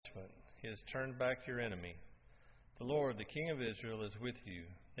He has turned back your enemy. The Lord, the King of Israel, is with you.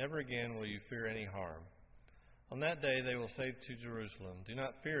 Never again will you fear any harm. On that day they will say to Jerusalem, do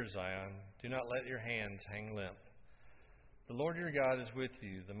not fear, Zion. Do not let your hands hang limp. The Lord your God is with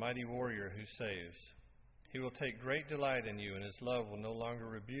you, the mighty warrior who saves. He will take great delight in you, and his love will no longer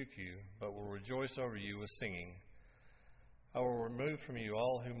rebuke you, but will rejoice over you with singing. I will remove from you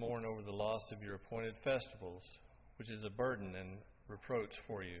all who mourn over the loss of your appointed festivals, which is a burden and reproach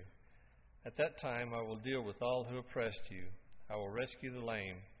for you. At that time I will deal with all who oppressed you. I will rescue the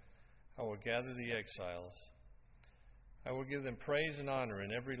lame. I will gather the exiles. I will give them praise and honor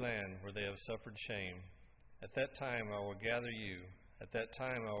in every land where they have suffered shame. At that time I will gather you. At that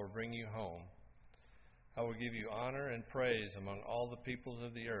time I will bring you home. I will give you honor and praise among all the peoples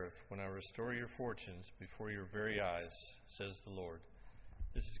of the earth when I restore your fortunes before your very eyes, says the Lord.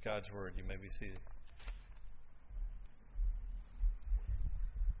 This is God's word. You may be seated.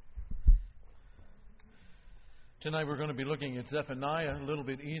 Tonight we're going to be looking at Zephaniah, a little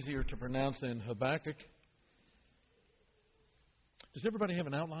bit easier to pronounce than Habakkuk. Does everybody have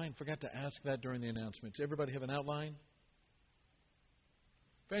an outline? Forgot to ask that during the announcements. Everybody have an outline?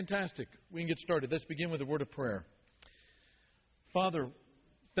 Fantastic. We can get started. Let's begin with a word of prayer. Father,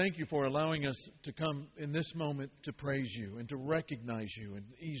 thank you for allowing us to come in this moment to praise you and to recognize you. And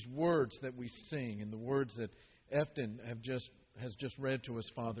these words that we sing and the words that Efton has just read to us,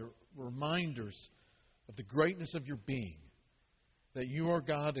 Father, reminders of the greatness of your being, that you are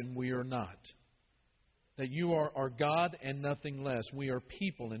God and we are not, that you are our God and nothing less. We are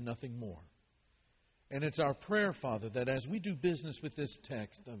people and nothing more. And it's our prayer, Father, that as we do business with this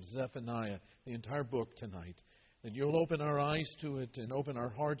text of Zephaniah, the entire book tonight, that you'll open our eyes to it and open our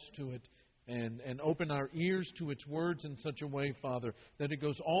hearts to it and open our ears to its words in such a way, Father, that it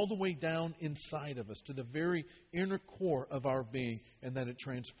goes all the way down inside of us to the very inner core of our being, and that it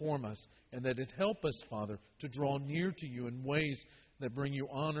transform us and that it help us, Father, to draw near to you in ways that bring you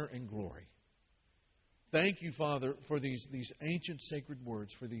honor and glory. Thank you, Father, for these ancient sacred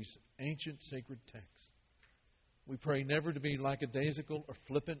words, for these ancient sacred texts. We pray never to be lackadaisical or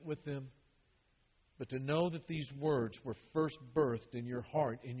flippant with them, but to know that these words were first birthed in your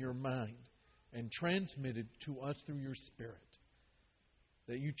heart, in your mind, and transmitted to us through your Spirit.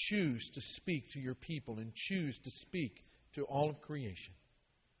 That you choose to speak to your people and choose to speak to all of creation.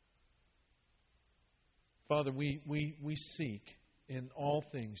 Father, we seek in all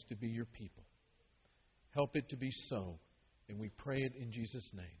things to be your people. Help it to be so, and we pray it in Jesus'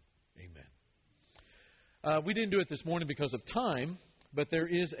 name. Amen. We didn't do it this morning because of time, but there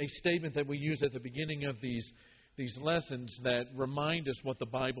is a statement that we use at the beginning of these lessons that remind us what the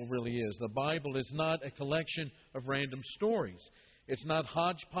Bible really is. The Bible is not a collection of random stories. It's not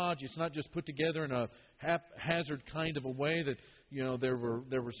hodgepodge. It's not just put together in a haphazard kind of a way that, you know, there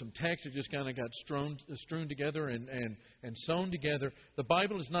were some texts that just kind of got strewn together and sewn together. The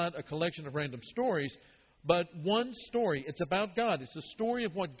Bible is not a collection of random stories, but one story. It's about God. It's a story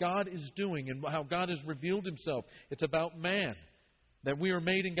of what God is doing and how God has revealed Himself. It's about man, that we are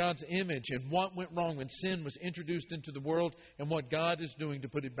made in God's image and what went wrong when sin was introduced into the world and what God is doing to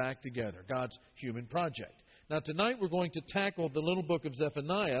put it back together, God's human project. Now tonight we're going to tackle the little book of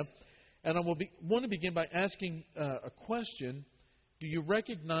Zephaniah, and I want to begin by asking a question. Do you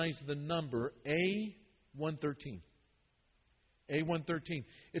recognize the number A113? A113.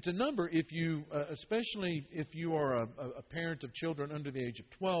 It's a number, if you, especially if you are a parent of children under the age of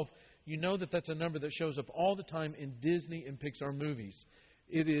 12, you know that that's a number that shows up all the time in Disney and Pixar movies.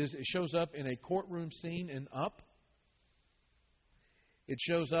 It shows up in a courtroom scene in Up. It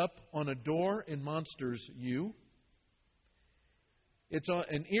shows up on a door in Monsters U. It's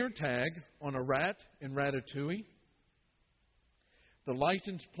an ear tag on a rat in Ratatouille. The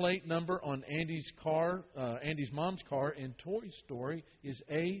license plate number on Andy's mom's car in Toy Story is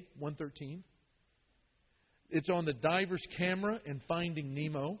A113. It's on the diver's camera in Finding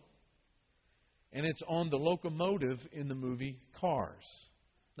Nemo. And it's on the locomotive in the movie Cars.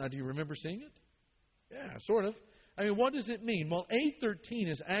 Now, do you remember seeing it? Yeah, sort of. I mean, what does it mean? Well,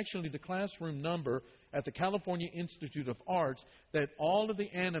 A13 is actually the classroom number at the California Institute of Arts that all of the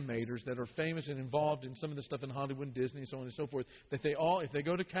animators that are famous and involved in some of the stuff in Hollywood and Disney and so on and so forth, that they all, if they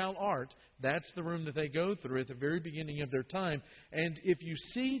go to Cal Art, that's the room that they go through at the very beginning of their time. And if you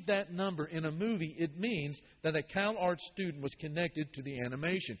see that number in a movie, it means that a Cal Art student was connected to the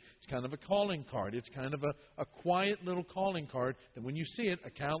animation. It's kind of a calling card. It's kind of a quiet little calling card that when you see it, a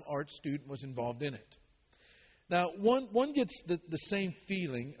Cal Art student was involved in it. Now, one gets the same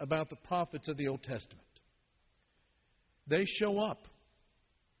feeling about the prophets of the Old Testament. They show up.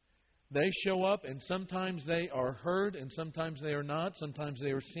 They show up, and sometimes they are heard, and sometimes they are not. Sometimes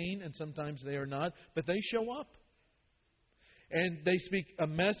they are seen, and sometimes they are not. But they show up. And they speak a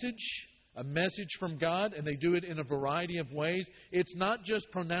message from God, and they do it in a variety of ways. It's not just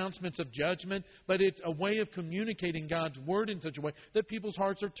pronouncements of judgment, but it's a way of communicating God's Word in such a way that people's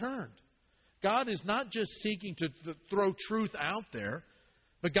hearts are turned. God is not just seeking to throw truth out there,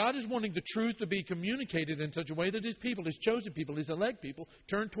 but God is wanting the truth to be communicated in such a way that His people, His chosen people, His elect people,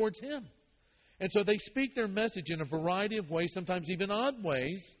 turn towards Him. And so they speak their message in a variety of ways, sometimes even odd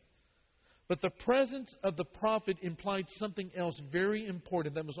ways. But the presence of the prophet implied something else very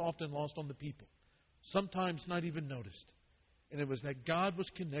important that was often lost on the people, sometimes not even noticed. And it was that God was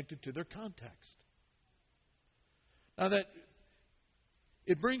connected to their context. Now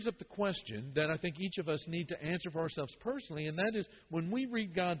it brings up the question that I think each of us need to answer for ourselves personally, and that is, when we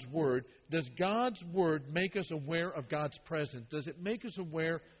read God's Word, does God's Word make us aware of God's presence? Does it make us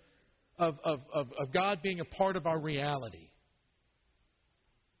aware of God being a part of our reality?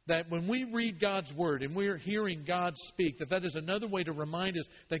 That when we read God's Word and we're hearing God speak, that is another way to remind us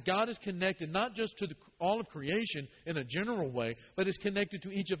that God is connected not just to all of creation in a general way, but is connected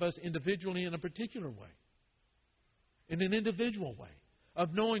to each of us individually in a particular way, in an individual way.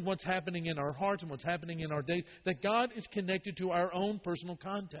 Of knowing what's happening in our hearts and what's happening in our days, that God is connected to our own personal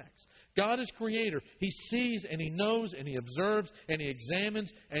context. God is Creator. He sees and He knows and He observes and He examines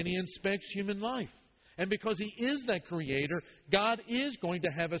and He inspects human life. And because He is that Creator, God is going to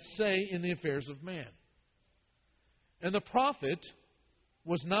have a say in the affairs of man. And the prophet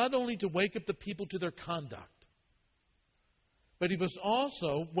was not only to wake up the people to their conduct, but he was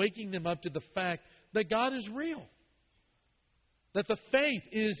also waking them up to the fact that God is real. That the faith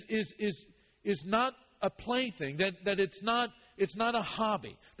is not a plaything, that it's not a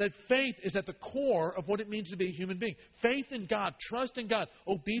hobby. That faith is at the core of what it means to be a human being. Faith in God, trust in God,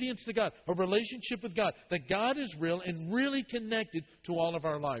 obedience to God, a relationship with God. That God is real and really connected to all of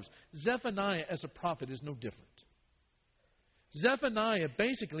our lives. Zephaniah as a prophet is no different. Zephaniah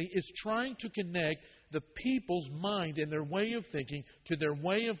basically is trying to connect the people's mind and their way of thinking to their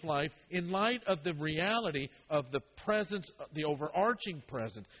way of life in light of the reality of the presence, the overarching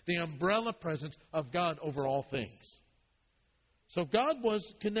presence, the umbrella presence of God over all things. So God was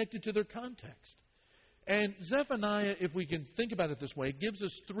connected to their context. And Zephaniah, if we can think about it this way, gives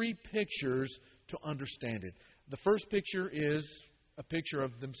us three pictures to understand it. The first picture is a picture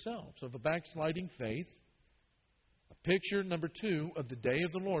of themselves, of a backsliding faith. A picture, number 2, of the day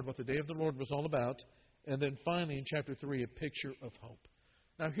of the Lord, what the day of the Lord was all about. And then finally, in chapter 3, a picture of hope.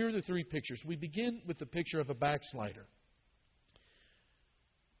 Now, here are the three pictures. We begin with the picture of a backslider.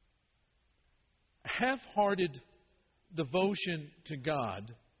 Half-hearted devotion to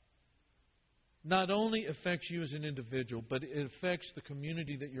God not only affects you as an individual, but it affects the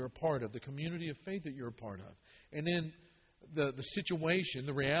community that you're a part of, the community of faith that you're a part of. And in the situation,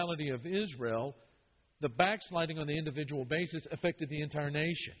 the reality of Israel, the backsliding on the individual basis affected the entire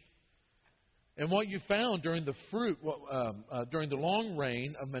nation. And what you found during during the long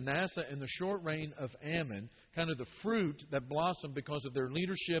reign of Manasseh and the short reign of Ammon, kind of the fruit that blossomed because of their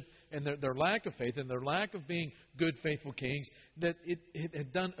leadership and their lack of faith and their lack of being good, faithful kings, that it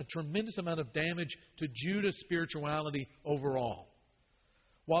had done a tremendous amount of damage to Judah's spirituality overall.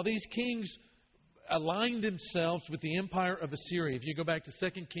 While these kings aligned themselves with the empire of Assyria, if you go back to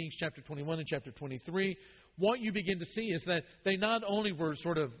 2 Kings chapter 21 and chapter 23, what you begin to see is that they not only were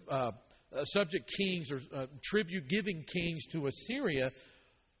sort of subject kings or tribute-giving kings to Assyria,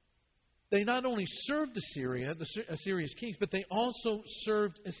 they not only served Assyria's kings, but they also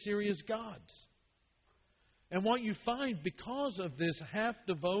served Assyria's gods. And what you find because of this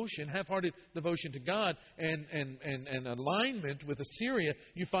half-hearted devotion to God and alignment with Assyria,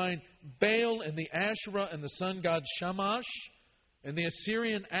 you find Baal and the Asherah and the sun god Shamash and the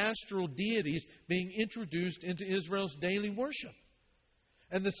Assyrian astral deities being introduced into Israel's daily worship.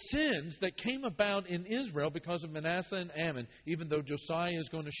 And the sins that came about in Israel because of Manasseh and Ammon, even though Josiah is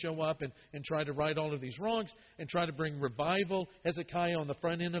going to show up and try to right all of these wrongs and try to bring revival, Hezekiah on the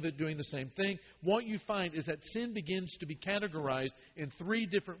front end of it doing the same thing, what you find is that sin begins to be categorized in three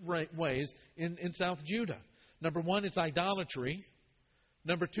different ways in South Judah. Number 1, it's idolatry.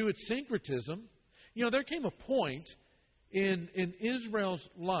 Number 2, it's syncretism. You know, there came a point in Israel's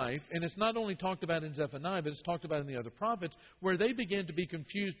life, and it's not only talked about in Zephaniah, but it's talked about in the other prophets, where they began to be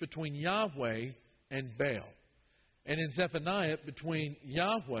confused between Yahweh and Baal. And in Zephaniah, between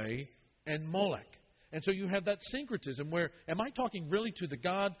Yahweh and Molech. And so you have that syncretism where, am I talking really to the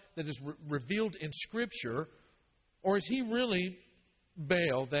God that is revealed in Scripture, or is he really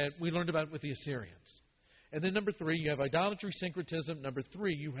Baal that we learned about with the Assyrians? And then number 3, you have idolatry, syncretism. Number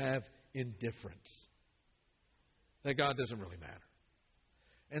 3, you have indifference. That God doesn't really matter.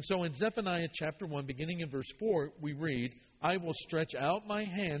 And so in Zephaniah chapter 1, beginning in verse 4, we read, I will stretch out my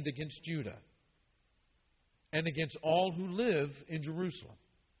hand against Judah and against all who live in Jerusalem.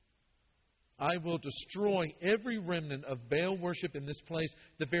 I will destroy every remnant of Baal worship in this place,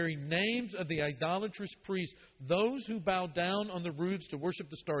 the very names of the idolatrous priests, those who bow down on the roofs to worship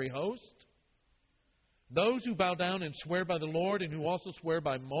the starry host, those who bow down and swear by the Lord and who also swear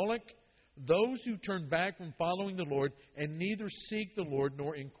by Moloch, those who turn back from following the Lord and neither seek the Lord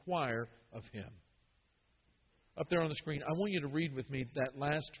nor inquire of Him. Up there on the screen, I want you to read with me that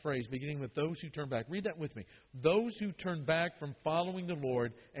last phrase, beginning with those who turn back. Read that with me. Those who turn back from following the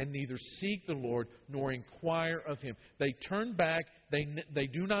Lord and neither seek the Lord nor inquire of Him. They turn back, they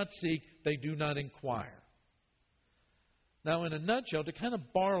do not seek, they do not inquire. Now, in a nutshell, to kind of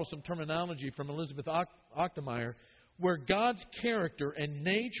borrow some terminology from Elizabeth Ochtemeyer, where God's character and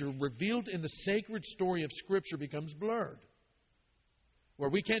nature revealed in the sacred story of Scripture becomes blurred, where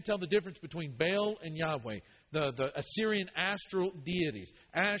we can't tell the difference between Baal and Yahweh, the Assyrian astral deities,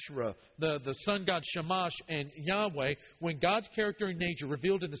 Asherah, the sun god Shamash, and Yahweh, when God's character and nature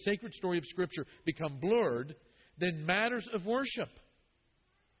revealed in the sacred story of Scripture become blurred, then matters of worship.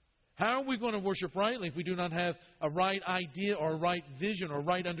 How are we going to worship rightly if we do not have a right idea or a right vision or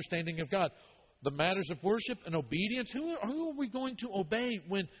right understanding of God? The matters of worship and obedience, who are we going to obey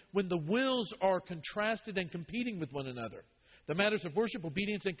when the wills are contrasted and competing with one another? The matters of worship,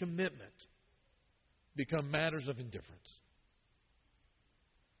 obedience, and commitment become matters of indifference.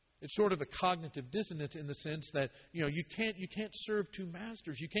 It's sort of a cognitive dissonance in the sense that you can't serve two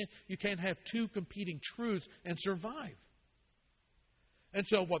masters. You can't have two competing truths and survive. And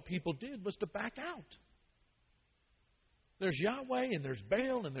so what people did was to back out. There's Yahweh, and there's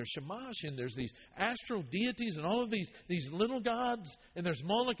Baal, and there's Shamash, and there's these astral deities, and all of these little gods, and there's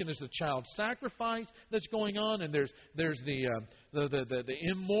Moloch, and there's the child sacrifice that's going on, and there's the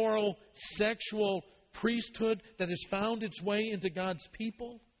immoral sexual priesthood that has found its way into God's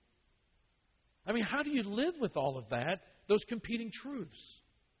people. I mean, how do you live with all of that, those competing truths?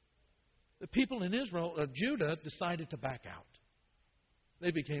 The people in Israel, or Judah, decided to back out.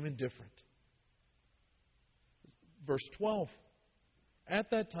 They became indifferent. Verse 12,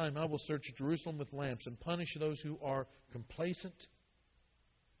 at that time I will search Jerusalem with lamps and punish those who are complacent,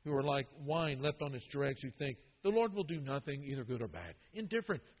 who are like wine left on its dregs, who think the Lord will do nothing, either good or bad.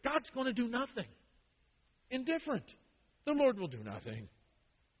 Indifferent. God's going to do nothing. Indifferent. The Lord will do nothing,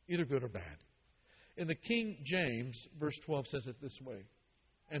 either good or bad. In the King James, verse 12 says it this way,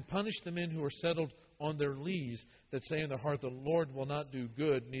 and punish the men who are settled on their lees, that say in their heart, the Lord will not do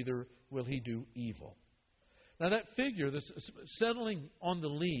good, neither will He do evil. Now that figure, this settling on the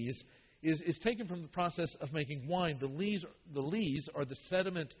lees, is taken from the process of making wine. The lees are the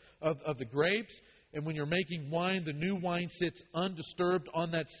sediment of the grapes. And when you're making wine, the new wine sits undisturbed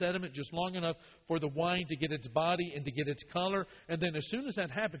on that sediment just long enough for the wine to get its body and to get its color. And then as soon as that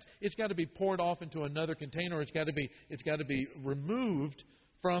happens, it's got to be poured off into another container. It's got to be removed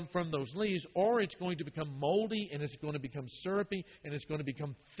from those lees, or it's going to become moldy, and it's going to become syrupy, and it's going to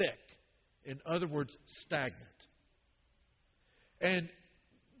become thick. In other words, stagnant. And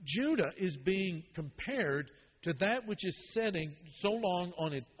Judah is being compared to that which is setting so long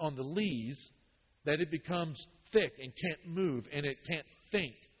on the lees that it becomes thick and can't move, and it can't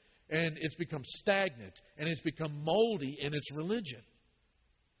think, and it's become stagnant, and it's become moldy in its religion.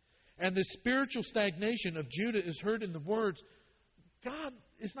 And the spiritual stagnation of Judah is heard in the words, God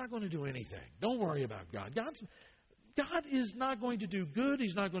is not going to do anything. Don't worry about God. God is not going to do good.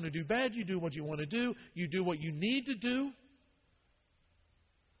 He's not going to do bad. You do what you want to do. You do what you need to do.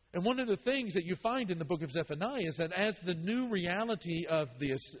 And one of the things that you find in the book of Zephaniah is that as the new reality of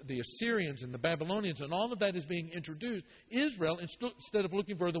the Assyrians and the Babylonians and all of that is being introduced, Israel, instead of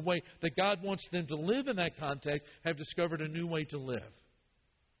looking for the way that God wants them to live in that context, have discovered a new way to live.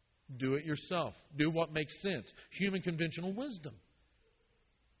 Do it yourself. Do what makes sense. Human conventional wisdom.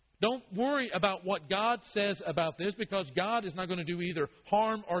 Don't worry about what God says about this, because God is not going to do either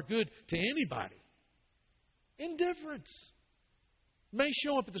harm or good to anybody. Indifference. May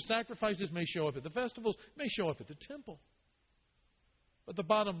show up at the sacrifices, may show up at the festivals, may show up at the temple. But the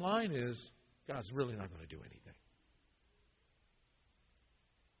bottom line is, God's really not going to do anything.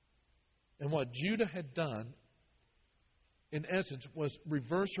 And what Judah had done, in essence, was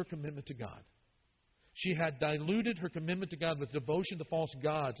reverse her commitment to God. She had diluted her commitment to God with devotion to false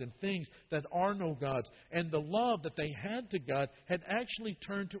gods and things that are no gods. And the love that they had to God had actually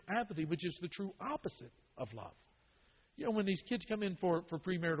turned to apathy, which is the true opposite of love. You know, when these kids come in for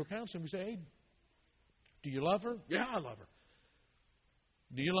premarital counseling, we say, hey, Do you love her? Yeah, I love her.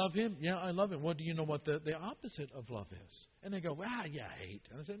 Do you love him? Yeah, I love him. Well, do you know what the opposite of love is? And they go, yeah, hate.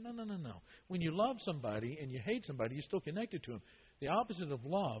 And I say, no. When you love somebody and you hate somebody, you're still connected to him. The opposite of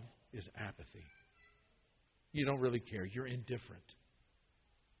love is apathy. You don't really care. You're indifferent.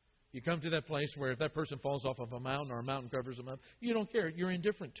 You come to that place where if that person falls off of a mountain or a mountain covers them up, you don't care. You're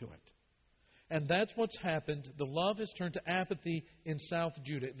indifferent to it. And that's what's happened. The love has turned to apathy in South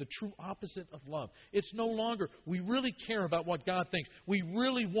Judah, the true opposite of love. It's no longer, we really care about what God thinks. We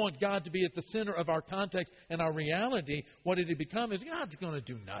really want God to be at the center of our context and our reality. What it had become is God's going to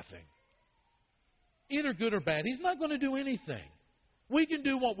do nothing. Either good or bad. He's not going to do anything. We can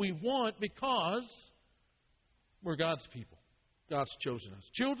do what we want because we're God's people. God's chosen us.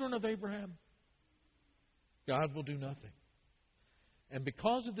 Children of Abraham, God will do nothing. And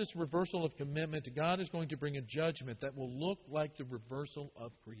because of this reversal of commitment, God is going to bring a judgment that will look like the reversal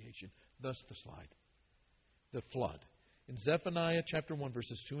of creation. Thus the slide. The flood. In Zephaniah chapter 1,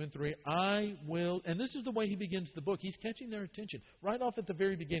 verses 2 and 3, I will, and this is the way he begins the book. He's catching their attention right off at the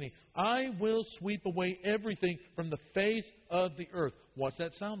very beginning. I will sweep away everything from the face of the earth. What's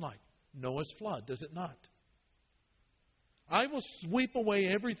that sound like? Noah's flood, does it not? I will sweep away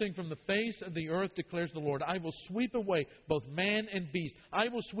everything from the face of the earth, declares the Lord. I will sweep away both man and beast. I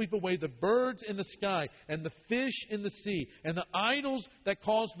will sweep away the birds in the sky and the fish in the sea and the idols that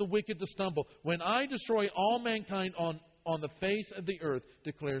cause the wicked to stumble. When I destroy all mankind on the face of the earth,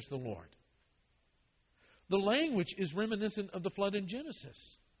 declares the Lord. The language is reminiscent of the flood in Genesis.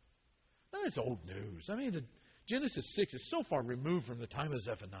 Now, it's old news. I mean, Genesis 6 is so far removed from the time of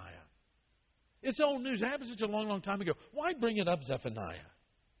Zephaniah. It's old news. It happened such a long, long time ago. Why bring it up, Zephaniah?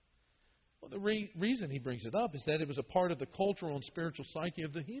 Well, the reason he brings it up is that it was a part of the cultural and spiritual psyche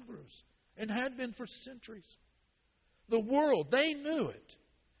of the Hebrews and had been for centuries. The world, they knew it,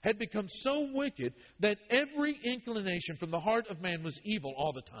 had become so wicked that every inclination from the heart of man was evil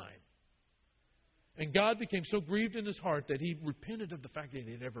all the time. And God became so grieved in his heart that he repented of the fact that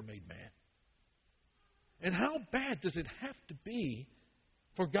he had ever made man. And how bad does it have to be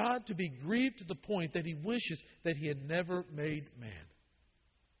for God to be grieved to the point that he wishes that he had never made man?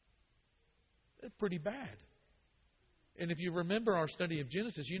 It's pretty bad. And if you remember our study of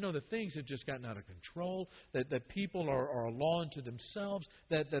Genesis, you know that things have just gotten out of control, that people are a law unto themselves,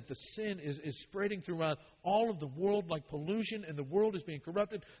 that the sin is spreading throughout all of the world like pollution, and the world is being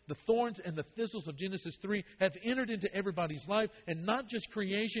corrupted. The thorns and the thistles of Genesis 3 have entered into everybody's life, and not just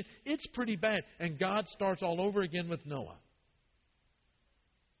creation. It's pretty bad. And God starts all over again with Noah.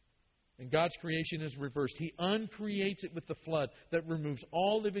 And God's creation is reversed. He uncreates it with the flood that removes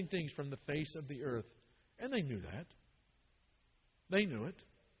all living things from the face of the earth. And they knew that. They knew it.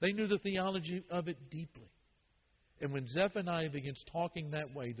 They knew the theology of it deeply. And when Zephaniah begins talking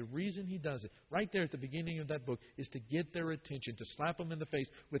that way, the reason he does it, right there at the beginning of that book, is to get their attention, to slap them in the face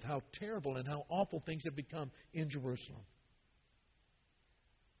with how terrible and how awful things have become in Jerusalem.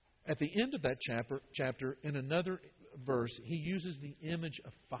 At the end of that chapter, in another verse, he uses the image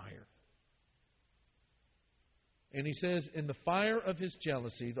of fire. And he says, in the fire of his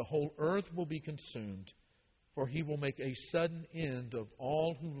jealousy, the whole earth will be consumed, for he will make a sudden end of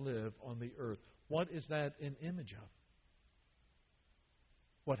all who live on the earth. What is that an image of?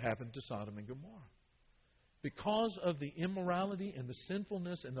 What happened to Sodom and Gomorrah? Because of the immorality and the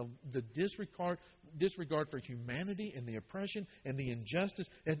sinfulness and the disregard for humanity and the oppression and the injustice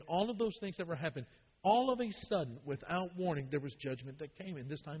and all of those things that were happening, all of a sudden, without warning, there was judgment that came, and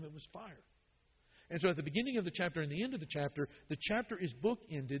this time it was fire. And so at the beginning of the chapter and the end of the chapter is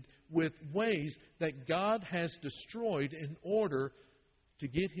bookended with ways that God has destroyed in order to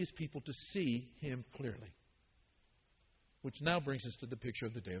get his people to see him clearly. Which now brings us to the picture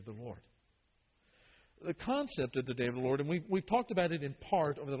of the day of the Lord. The concept of the day of the Lord, and we've talked about it in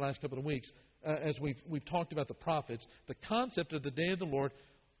part over the last couple of weeks as we've talked about the prophets. The concept of the day of the Lord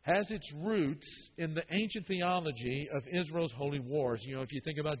has its roots in the ancient theology of Israel's holy wars. You know, if you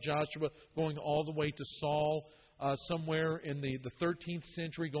think about Joshua going all the way to Saul, somewhere in the 13th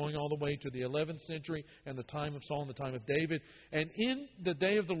century, going all the way to the 11th century, and the time of Saul and the time of David. And in the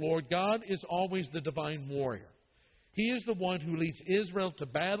day of the Lord, God is always the divine warrior. He is the one who leads Israel to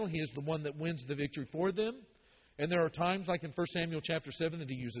battle. He is the one that wins the victory for them. And there are times, like in 1 Samuel chapter 7, that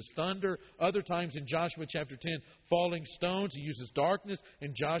he uses thunder. Other times in Joshua chapter 10, falling stones. He uses darkness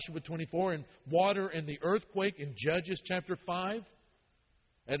in Joshua 24, and water and the earthquake in Judges chapter 5.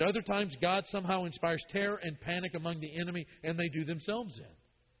 At other times, God somehow inspires terror and panic among the enemy, and they do themselves in.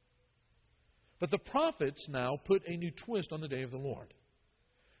 But the prophets now put a new twist on the day of the Lord.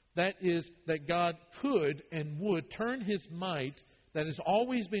 That is, that God could and would turn his might that has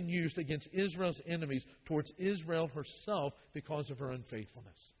always been used against Israel's enemies towards Israel herself because of her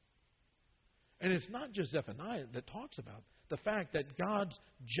unfaithfulness. And it's not just Zephaniah that talks about the fact that God's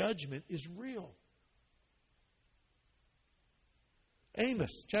judgment is real.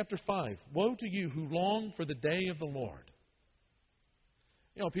 Amos chapter 5. Woe to you who long for the day of the Lord.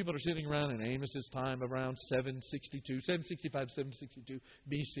 You know, people are sitting around in Amos's time around 765, 762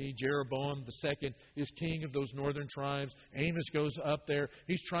 BC. Jeroboam II is king of those northern tribes. Amos goes up there.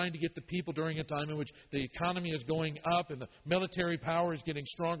 He's trying to get the people during a time in which the economy is going up and the military power is getting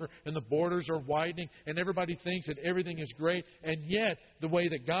stronger and the borders are widening and everybody thinks that everything is great. And yet, the way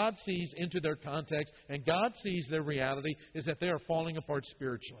that God sees into their context and God sees their reality is that they are falling apart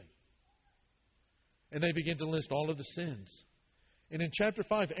spiritually. And they begin to list all of the sins. And in chapter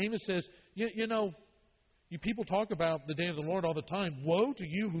 5, Amos says, you know, you people talk about the day of the Lord all the time. Woe to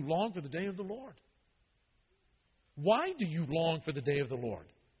you who long for the day of the Lord. Why do you long for the day of the Lord?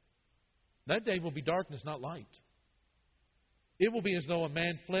 That day will be darkness, not light. It will be as though a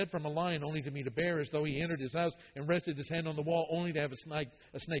man fled from a lion only to meet a bear, as though he entered his house and rested his hand on the wall only to have a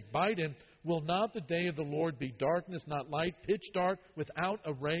snake bite him. Will not the day of the Lord be darkness, not light, pitch dark, without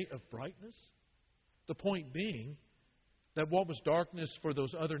a ray of brightness? The point being that what was darkness for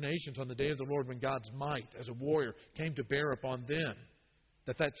those other nations on the day of the Lord when God's might as a warrior came to bear upon them,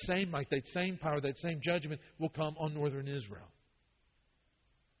 that same might, that same power, that same judgment will come on northern Israel.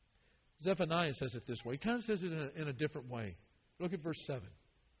 Zephaniah says it this way. He kind of says it in a different way. Look at verse 7.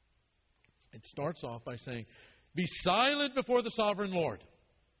 It starts off by saying, "Be silent before the sovereign Lord,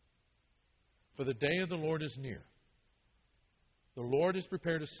 for the day of the Lord is near. The Lord has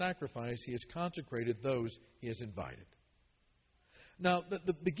prepared a sacrifice. He has consecrated those He has invited." Now,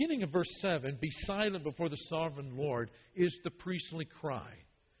 the beginning of verse 7, "Be silent before the sovereign Lord," is the priestly cry.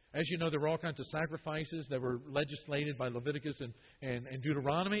 As you know, there were all kinds of sacrifices that were legislated by Leviticus and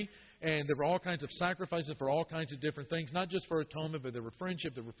Deuteronomy. And there were all kinds of sacrifices for all kinds of different things, not just for atonement, but there were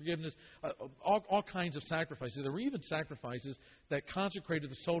friendship, there were forgiveness, all kinds of sacrifices. There were even sacrifices that consecrated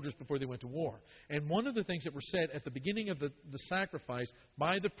the soldiers before they went to war. And one of the things that were said at the beginning of the sacrifice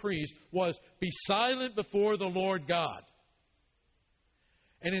by the priest was, "Be silent before the Lord God."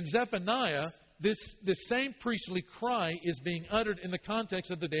 And in Zephaniah, this same priestly cry is being uttered in the context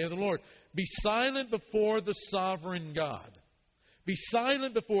of the day of the Lord. Be silent before the sovereign God. Be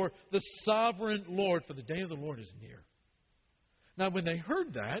silent before the sovereign Lord, for the day of the Lord is near. Now, when they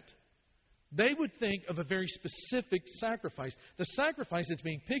heard that, they would think of a very specific sacrifice. The sacrifice that's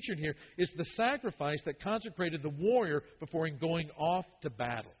being pictured here is the sacrifice that consecrated the warrior before going off to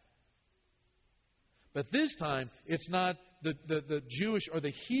battle. But this time, it's not the Jewish or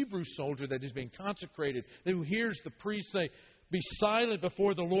the Hebrew soldier that is being consecrated, who hears the priest say, "Be silent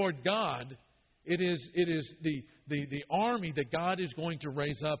before the Lord God." It is the army that God is going to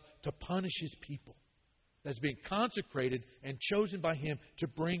raise up to punish His people, that's being consecrated and chosen by Him to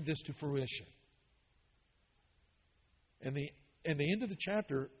bring this to fruition. And the end of the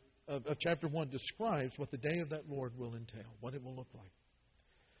chapter of chapter 1 describes what the day of that Lord will entail, what it will look like.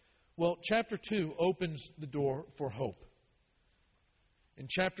 Well, chapter 2 opens the door for hope. In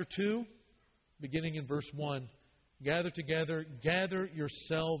chapter 2, beginning in verse 1, "Gather together, gather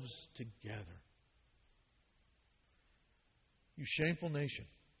yourselves together. You shameful nation.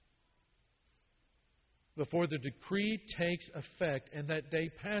 Before the decree takes effect and that day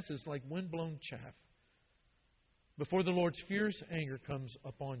passes like windblown chaff. Before the Lord's fierce anger comes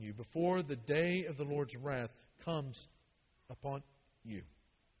upon you. Before the day of the Lord's wrath comes upon you.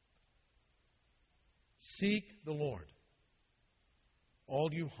 Seek the Lord,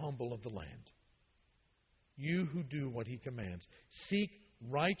 all you humble of the land, you who do what He commands. Seek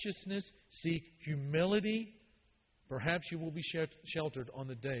righteousness, seek humility. Perhaps you will be sheltered on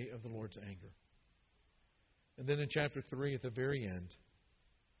the day of the Lord's anger." And then in chapter 3, at the very end,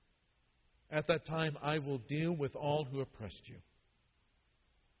 "At that time I will deal with all who oppressed you.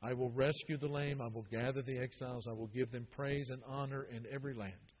 I will rescue the lame, I will gather the exiles, I will give them praise and honor in every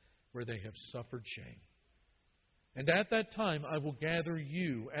land where they have suffered shame. And at that time I will gather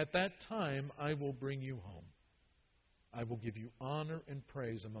you. At that time I will bring you home. I will give you honor and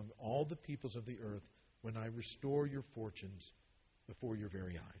praise among all the peoples of the earth when I restore your fortunes before your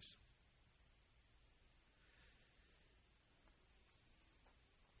very eyes."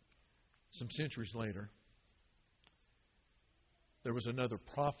 Some centuries later, there was another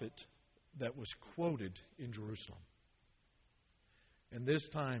prophet that was quoted in Jerusalem. And this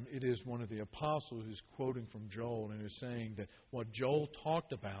time it is one of the apostles who's quoting from Joel and is saying that what Joel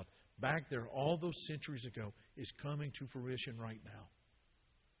talked about back there all those centuries ago is coming to fruition right now.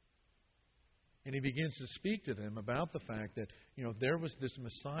 And he begins to speak to them about the fact that, there was this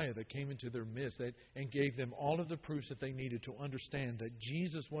Messiah that came into their midst and gave them all of the proofs that they needed to understand that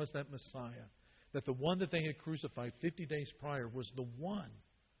Jesus was that Messiah. That the one that they had crucified 50 days prior was the one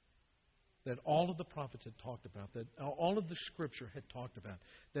that all of the prophets had talked about, that all of the Scripture had talked about.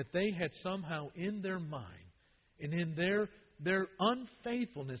 That they had somehow in their mind and in their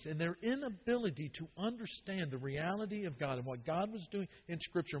unfaithfulness and their inability to understand the reality of God and what God was doing in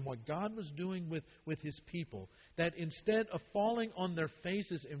Scripture and what God was doing with His people, that instead of falling on their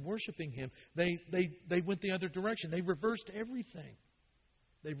faces and worshiping Him, they went the other direction. They reversed everything.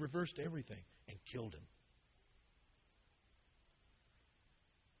 They reversed everything and killed Him.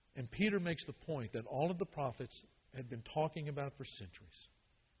 And Peter makes the point that all of the prophets had been talking about for centuries.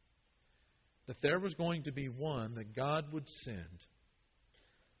 That there was going to be one that God would send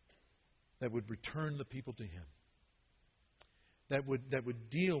that would return the people to Him. That would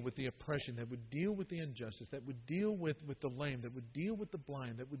deal with the oppression, that would deal with the injustice, that would deal with the lame, that would deal with the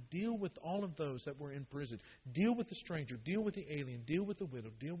blind, that would deal with all of those that were in prison, deal with the stranger, deal with the alien, deal with the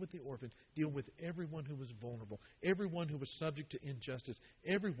widow, deal with the orphan, deal with everyone who was vulnerable, everyone who was subject to injustice,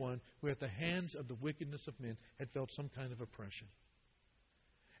 everyone who at the hands of the wickedness of men had felt some kind of oppression.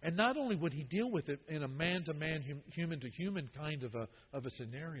 And not only would He deal with it in a man-to-man, human-to-human kind of a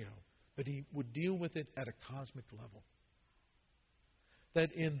scenario, but He would deal with it at a cosmic level.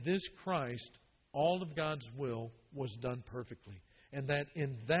 That in this Christ, all of God's will was done perfectly. And that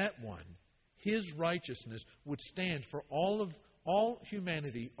in that one, His righteousness would stand for all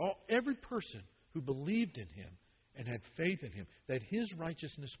humanity, every person who believed in Him and had faith in Him, that His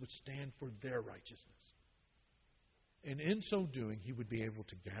righteousness would stand for their righteousness. And in so doing, He would be able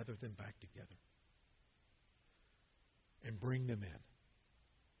to gather them back together and bring them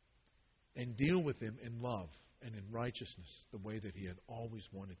in and deal with them in love and in righteousness the way that He had always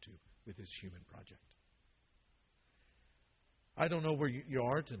wanted to with His human project. I don't know where you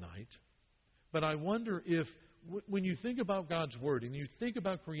are tonight, but I wonder if when you think about God's Word and you think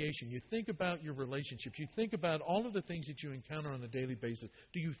about creation, you think about your relationships, you think about all of the things that you encounter on a daily basis,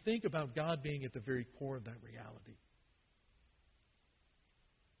 do you think about God being at the very core of that reality?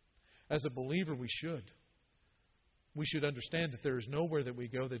 As a believer, we should. We should understand that there is nowhere that we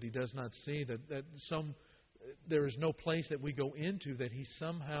go that He does not see, there is no place that we go into that He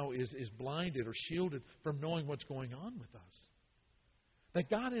somehow is blinded or shielded from knowing what's going on with us. That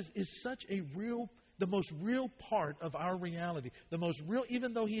God is such the most real part of our reality. The most real,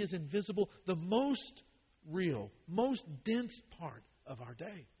 even though He is invisible, the most real, most dense part of our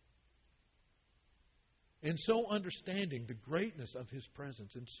day. And so understanding the greatness of His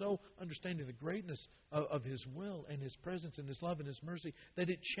presence, and so understanding the greatness of His will and His presence and His love and His mercy, that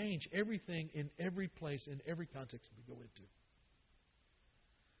it changed everything in every place, in every context we go into.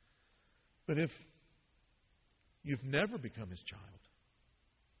 But if you've never become His child,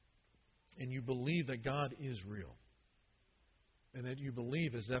 and you believe that God is real, and that you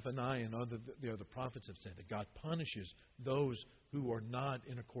believe, as Zephaniah and the other prophets have said, that God punishes those who are not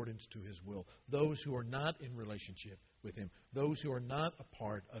in accordance to His will, those who are not in relationship with Him, those who are not a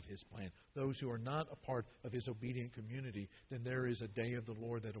part of His plan, those who are not a part of His obedient community, then there is a day of the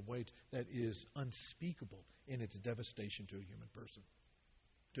Lord that awaits that is unspeakable in its devastation to a human person,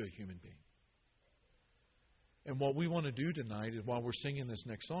 to a human being. And what we want to do tonight is, while we're singing this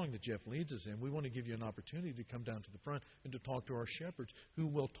next song that Jeff leads us in, we want to give you an opportunity to come down to the front and to talk to our shepherds who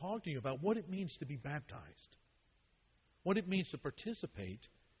will talk to you about what it means to be baptized, what it means to participate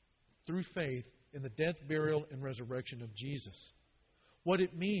through faith in the death, burial, and resurrection of Jesus, what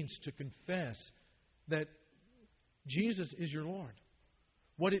it means to confess that Jesus is your Lord,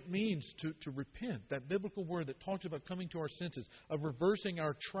 what it means to repent, that biblical word that talks about coming to our senses, of reversing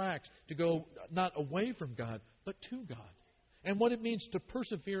our tracks to go not away from God, but to God. And what it means to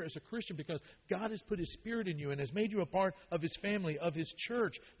persevere as a Christian, because God has put His Spirit in you and has made you a part of His family, of His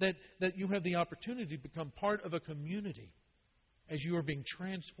church, that you have the opportunity to become part of a community as you are being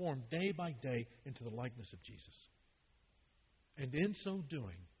transformed day by day into the likeness of Jesus. And in so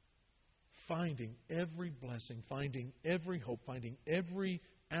doing, finding every blessing, finding every hope, finding every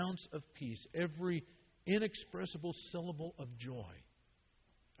ounce of peace, every inexpressible syllable of joy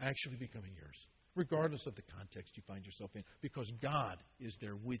actually becoming yours, regardless of the context you find yourself in, because God is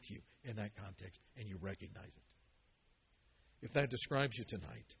there with you in that context, and you recognize it. If that describes you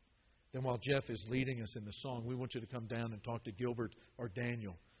tonight, then while Jeff is leading us in the song, we want you to come down and talk to Gilbert or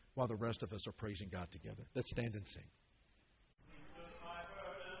Daniel while the rest of us are praising God together. Let's stand and sing.